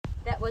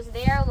was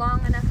there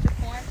long enough to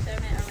form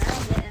sediment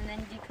around it and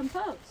then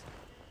decomposed.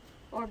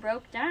 Or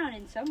broke down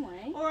in some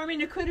way. Or, I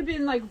mean, it could have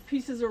been like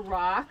pieces of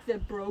rock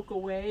that broke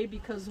away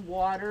because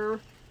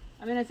water.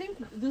 I mean, I think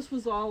this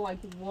was all like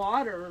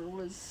water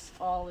was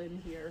all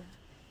in here.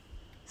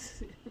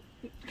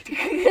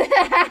 You're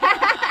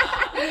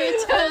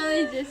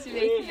totally just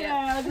making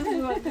Yeah, this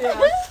is what,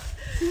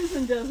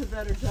 Susan does a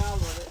better job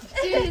of it.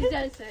 Susan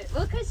does it.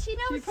 Well, because she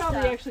knows She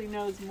probably stuff. actually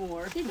knows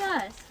more. She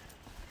does.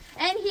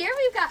 And here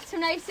we've got some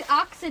nice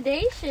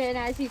oxidation,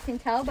 as you can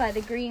tell by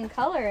the green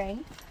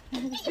coloring.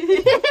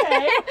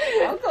 Okay,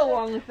 I'll go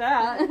along with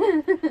that.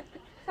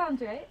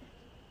 Sounds right.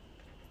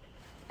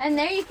 And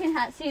there you can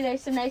see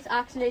there's some nice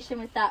oxidation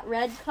with that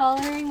red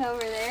coloring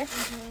over there.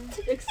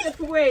 Except,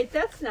 wait,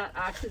 that's not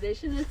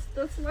oxidation,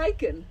 that's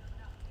lichen.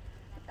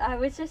 I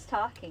was just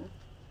talking.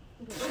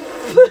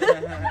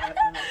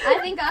 I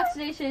think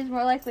oxidation is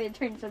more likely to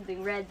turn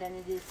something red than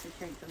it is to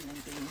turn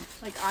something green.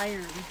 Like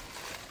iron.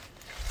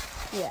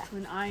 Yeah.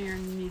 When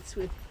iron meets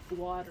with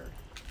water.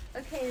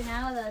 Okay,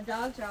 now the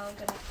dogs are all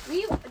gonna...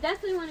 We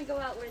definitely want to go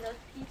out where those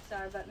peeps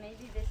are, but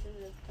maybe this is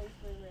a place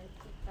where the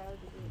peeps are to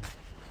be.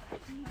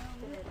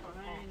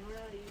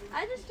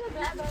 I just feel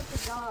bad about the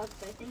dogs.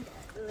 I think,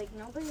 like,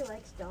 nobody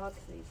likes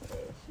dogs these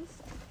days.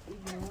 Just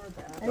Ignore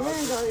that. I'm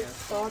gonna go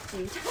stalk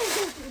you.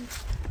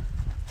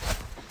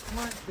 Come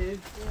on, dude.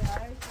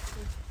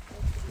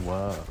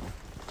 Whoa.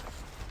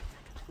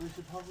 We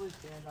should probably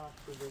stand off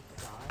to the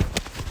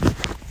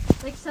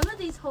side. Like, some of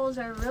these holes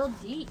are real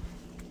deep.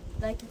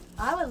 Like,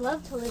 I would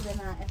love to live in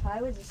that if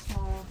I was a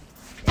small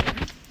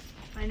thing.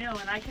 I know,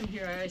 and I can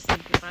hear, I always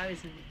think if I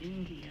was in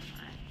India,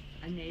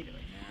 I made it.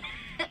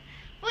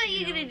 What are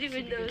you gonna do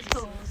in those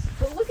holes?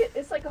 But look at,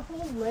 it's like a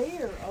whole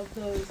layer of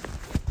those.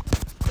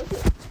 Look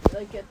at,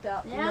 like at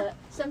that. Yeah,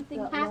 something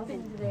that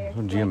happened level. there.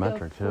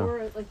 Geometric, too.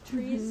 Or like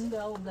trees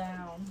fell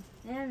down.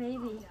 Yeah,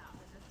 maybe.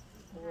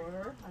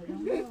 Or, I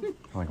don't know.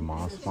 Like moss.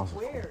 Moss is cool.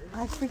 Squares.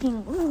 I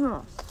freaking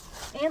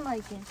and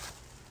lichen.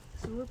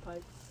 Sewer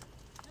pipes.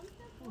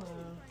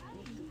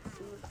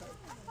 Sewer pipes.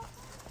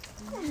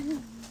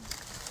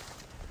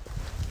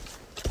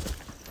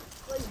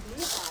 Like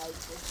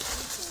beehives.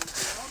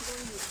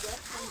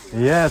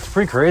 Yeah, it's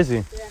pretty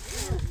crazy.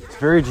 It's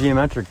very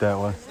geometric that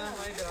way. It's not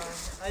my dog.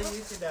 I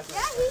used to definitely.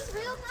 Yeah, he's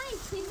real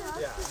nice. He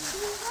loves Yeah.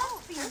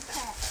 being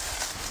pet.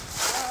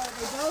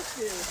 They both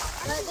do.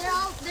 But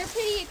they're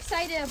pretty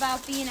excited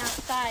about being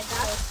outside.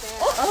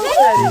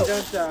 Oh,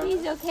 Don't stop.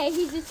 He's okay.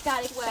 He just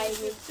got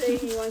excited. saying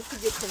he wants to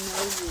get to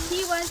know you.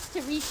 He wants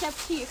to reach up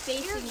to your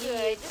face and give you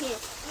a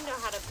kiss. You know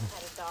how to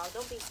pet a dog.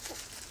 Don't be.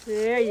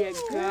 There you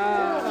go.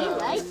 He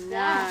likes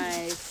that.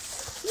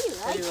 Nice. He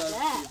likes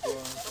that.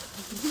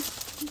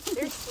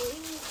 They're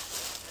sweet.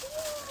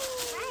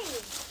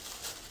 Nice.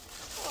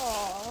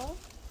 Aww.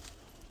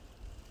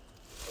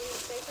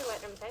 Thanks for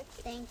letting them pet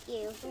you. Thank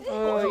you.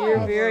 Oh,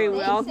 you're very They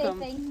welcome.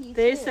 Say thank you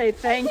They too. say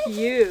thank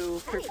you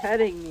for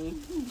petting me.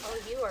 Oh,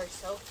 you are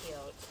so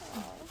cute.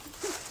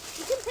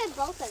 You can pet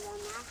both of them,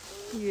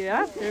 actually.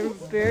 Yeah, they're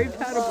very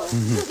pettable. He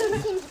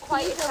seems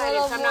quite excited,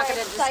 so I'm not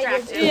gonna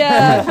excited. distract you.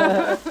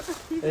 Yeah.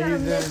 He's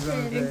doing his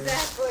own thing.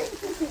 Exactly.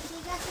 He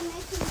got the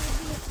mission to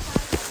be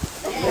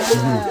excited.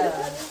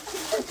 Yeah.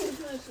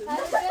 Have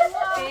a good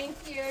one. Thank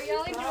you.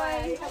 Y'all enjoy.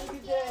 Bye. Have a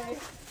good day.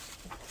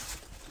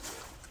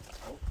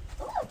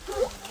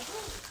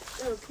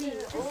 Oh,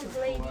 Pete, old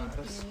lady. I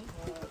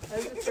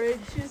was afraid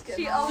she was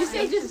getting You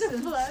say just a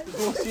flood.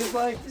 Well, she's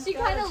like, She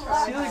kind of she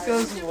loves like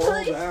goes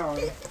roll down.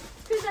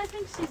 because I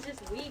think she's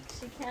just weak.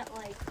 She can't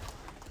like.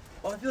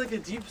 Well, I feel like a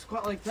deep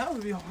squat like that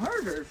would be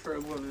harder for a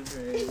woman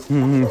her age.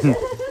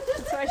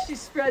 That's why she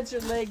spreads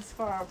her legs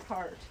far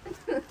apart.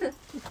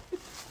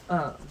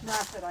 Not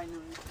that I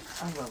know.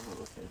 I love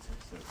little kids.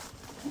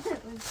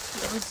 That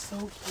was so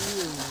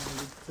cute.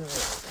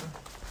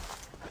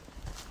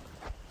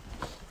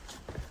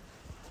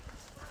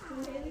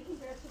 Haley,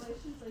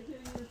 congratulations on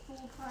getting your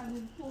full-time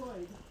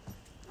employed.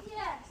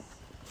 Yes.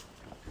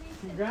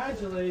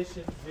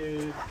 Congratulations,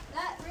 dude.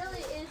 That really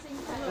is That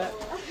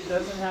incredible.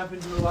 doesn't happen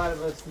to a lot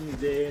of us these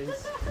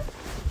days.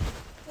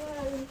 I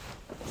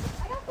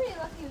got pretty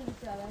lucky with this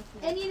job,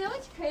 actually. And you know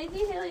what's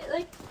crazy, Haley?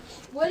 Like,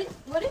 what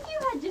if you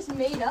had just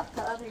made up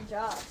the other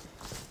job?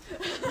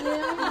 You know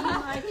what I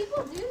mean? Like,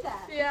 people do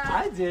that. Yeah.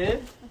 I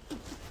did.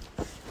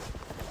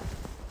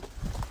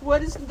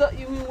 What is the?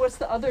 You mean what's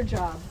the other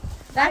job?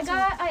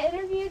 I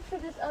interviewed for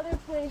this other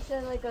place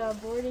at like a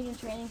boarding and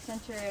training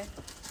center,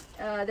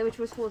 which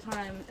was full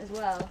time as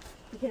well.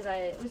 Because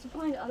I was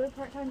applying to other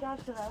part-time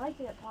jobs because I liked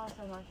it at Paul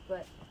so much,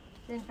 but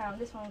then found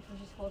this one which was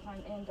just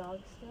full-time and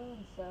dogs still,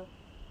 and so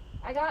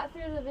I got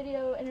through the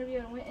video interview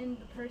and went in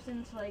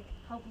person to like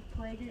help with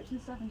play groups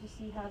and stuff and just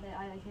see how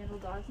I handle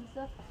dogs and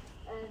stuff.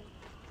 And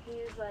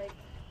he was like,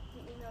 he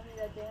emailed me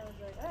that day and was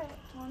like, alright,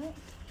 want it?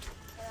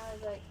 And I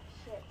was like,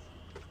 shit.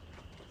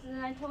 So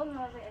then I told him,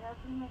 I was like, I got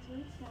 3 next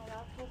weeks and I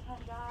got a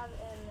full-time job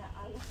and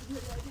I want to do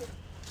what I do.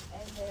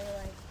 And they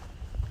were like,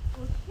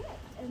 well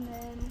shit. And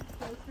then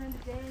so I spent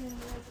the day and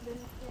then the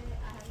next day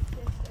I had a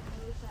shift and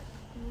he was sat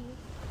next to me.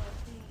 I was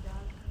seeing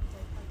dogs and he was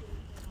like, how good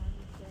is your mom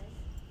this day?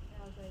 And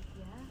I was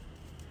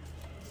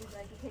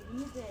pick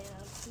me a day and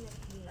I'll see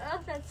if you. Oh,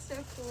 that's so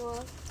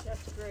cool.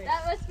 That's great.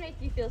 That must make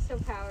you feel so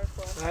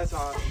powerful. That's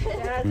awesome.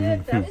 That's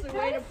it. That's It's the way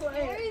kind to of play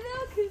scary it.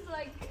 though, cause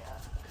like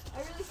I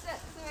really set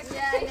some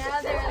Yeah, expectations.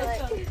 now they're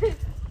like,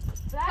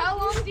 how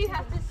long do you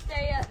have to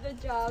stay at the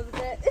job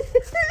that?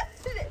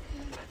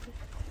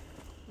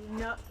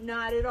 No,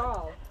 not at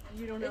all.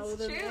 You don't know It's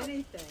them true.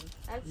 anything.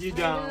 That's You I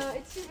don't. know,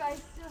 it's true, but I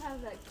still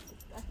have that.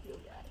 I feel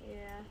bad.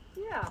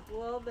 Yeah. Yeah,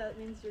 well, that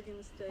means you're going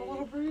to stay A little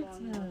long bird's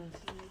enough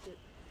nest. to make it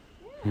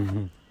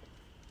Mhm.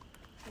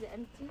 Is it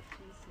empty? decent.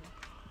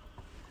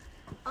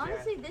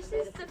 Honestly, I this bet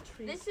is it's the a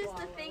tree this is the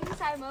swallow.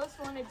 things I most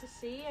wanted to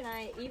see, and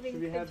I even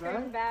Should we could head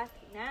turn back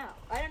now.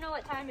 I don't know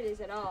what time it is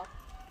at all.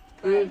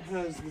 It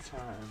has the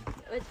time.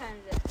 What time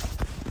is it?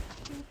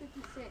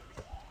 2:56.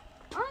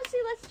 Honestly,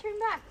 let's turn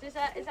back. Is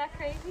that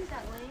crazy? Is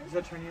that lame? Is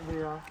that turning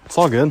everybody off? It's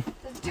all good.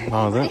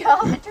 Oh, is it?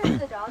 I'll turn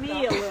the dog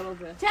Me a off. little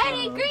bit.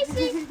 Teddy,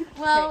 Gracie.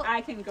 Well, Okay,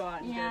 I can go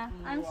out and Yeah, get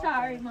and I'm walk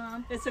sorry, in.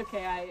 Mom. It's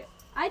okay.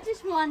 I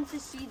just wanted to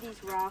see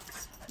these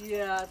rocks.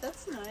 Yeah,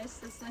 that's nice.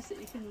 That's nice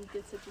that you can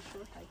get such a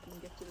short hike and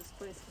get to this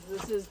place.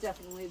 'Cause this is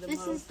definitely the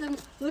This most. is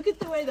the Look at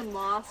the way the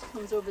moss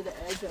comes over the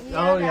edge of it.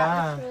 Oh, that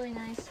yeah. looks really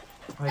nice.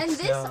 Like And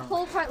this so.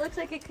 whole part looks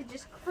like it could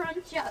just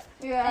crunch up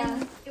yeah.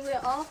 and it would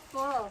all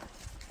fall.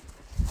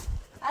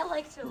 I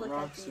like to look at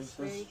Rocks are these.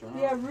 so Very strong.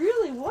 Yeah,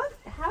 really. What?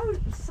 How?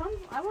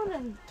 I want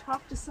to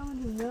talk to someone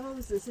who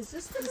knows this. It's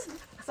just this.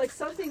 It's like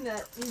something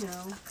that you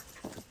know.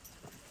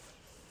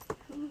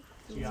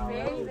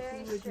 very,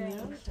 very would strange.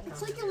 know.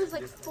 It's like it was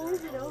like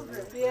folded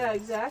over. Yeah,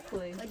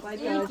 exactly. Like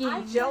a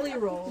inky. jelly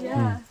roll.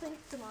 Yeah. I think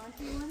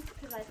Samantha once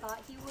because I thought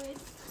he would,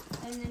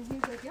 and then he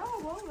was like, "Yeah,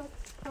 well,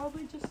 that's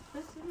probably just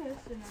this and this,"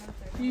 and I was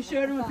like, You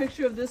showed him a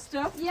picture of this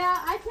stuff. Yeah,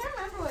 I can't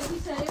remember what he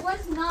said. It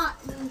was not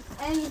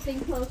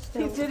anything close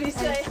to. Did he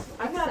say,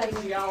 "I'm not a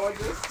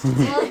geologist"?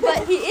 Well,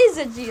 but he is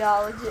a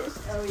geologist.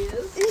 Oh, he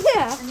is.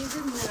 Yeah. And you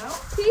didn't know?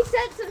 He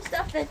said some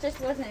stuff that just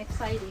wasn't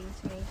exciting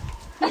to me.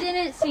 He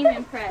didn't seem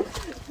impressed.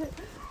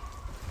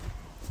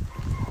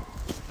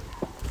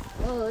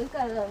 Oh, we've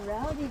got a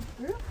rowdy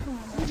group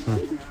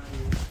coming.